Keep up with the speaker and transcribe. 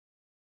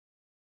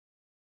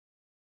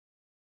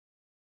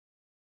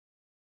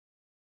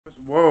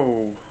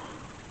Whoa!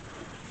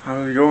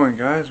 How's it going,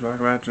 guys?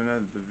 Welcome back to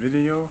another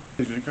video.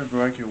 If you guys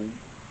like it,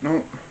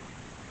 no.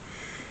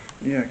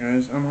 Yeah,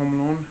 guys, I'm home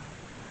alone.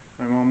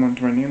 My mom went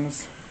to my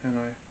nan's, and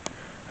I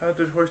had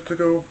the choice to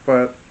go,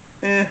 but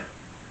I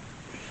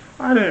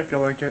didn't feel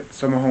like it,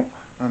 so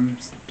I'm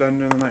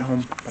spending the night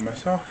home by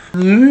myself.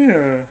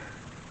 Yeah.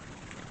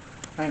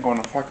 I ain't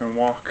going to fucking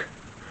walk.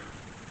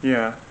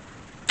 Yeah.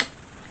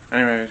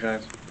 Anyways,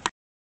 guys.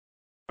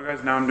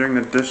 Guys, now I'm doing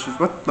the dishes.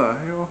 What the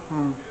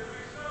hell?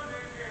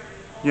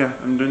 Yeah,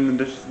 I'm doing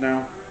the dishes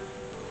now.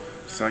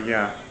 So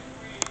yeah.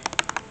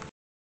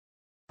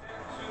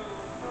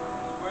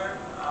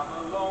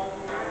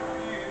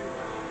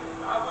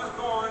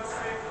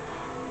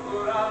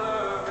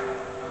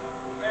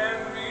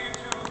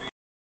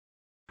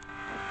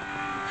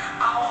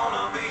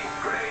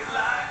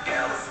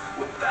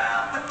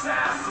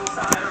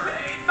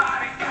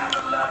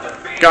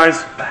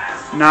 Guys,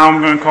 now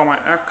I'm gonna call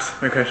my ex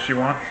because she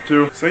wants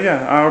to. So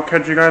yeah, I'll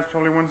catch you guys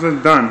probably once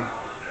it's done.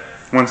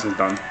 Once it's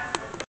done.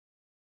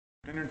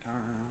 Dinner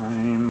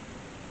time.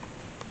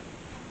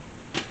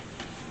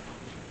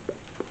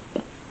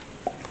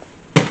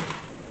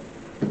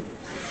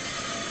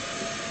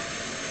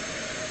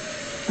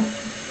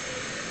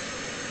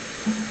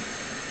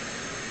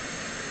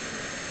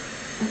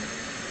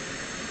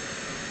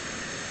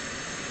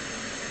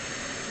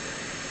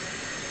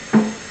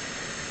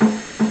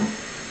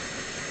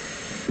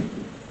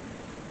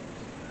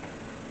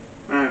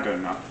 Good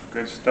enough.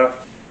 Good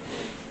stuff.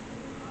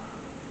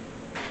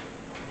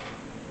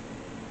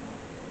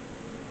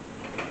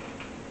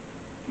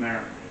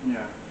 There.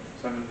 Yeah.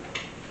 7.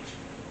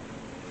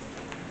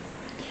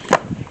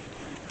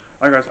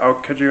 Alright guys,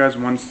 I'll catch you guys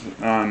once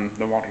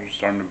the water's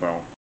starting to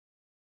boil.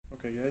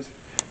 Okay guys,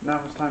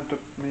 now it's time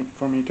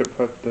for me to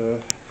put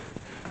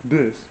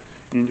this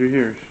into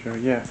here, so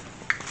yeah.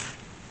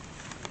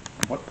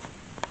 What?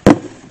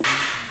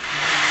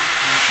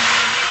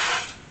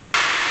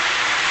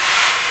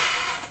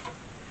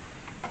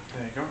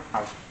 There you go.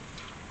 Ow.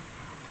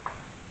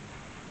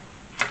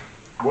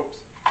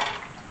 Whoops.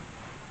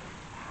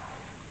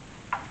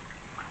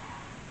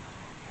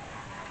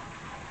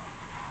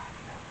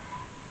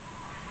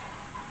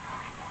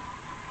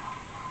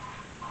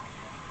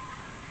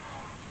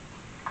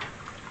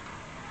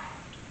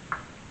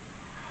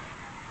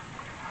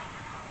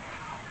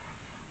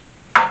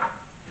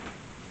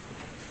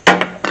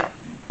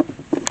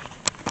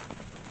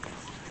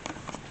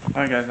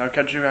 Alright guys, I'll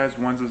catch you guys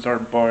once it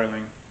starts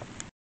boiling.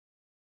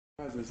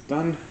 Guys, it's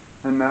done,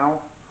 and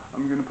now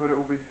I'm gonna put it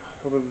over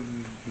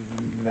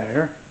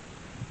there,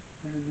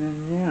 and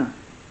then yeah.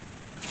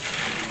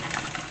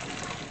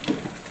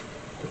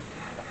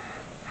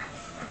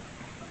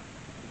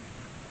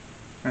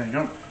 There you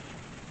go.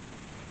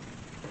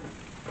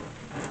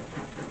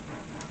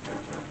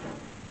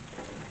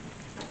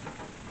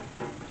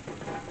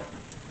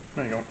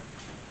 There you go.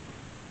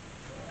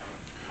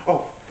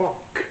 Oh,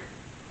 fuck.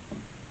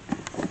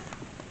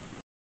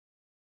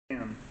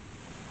 Damn.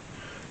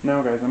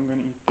 Now guys, I'm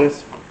gonna eat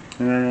this,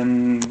 and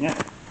then,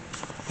 yeah.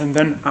 And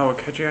then I will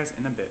catch you guys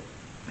in a bit.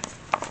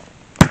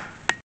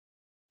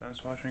 Thanks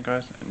for watching,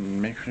 guys,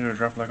 and make sure to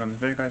drop a like on this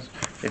video, guys,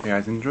 if you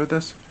guys enjoyed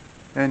this.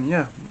 And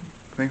yeah,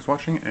 thanks for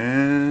watching,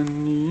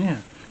 and yeah.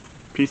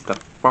 Peace the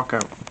fuck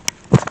out.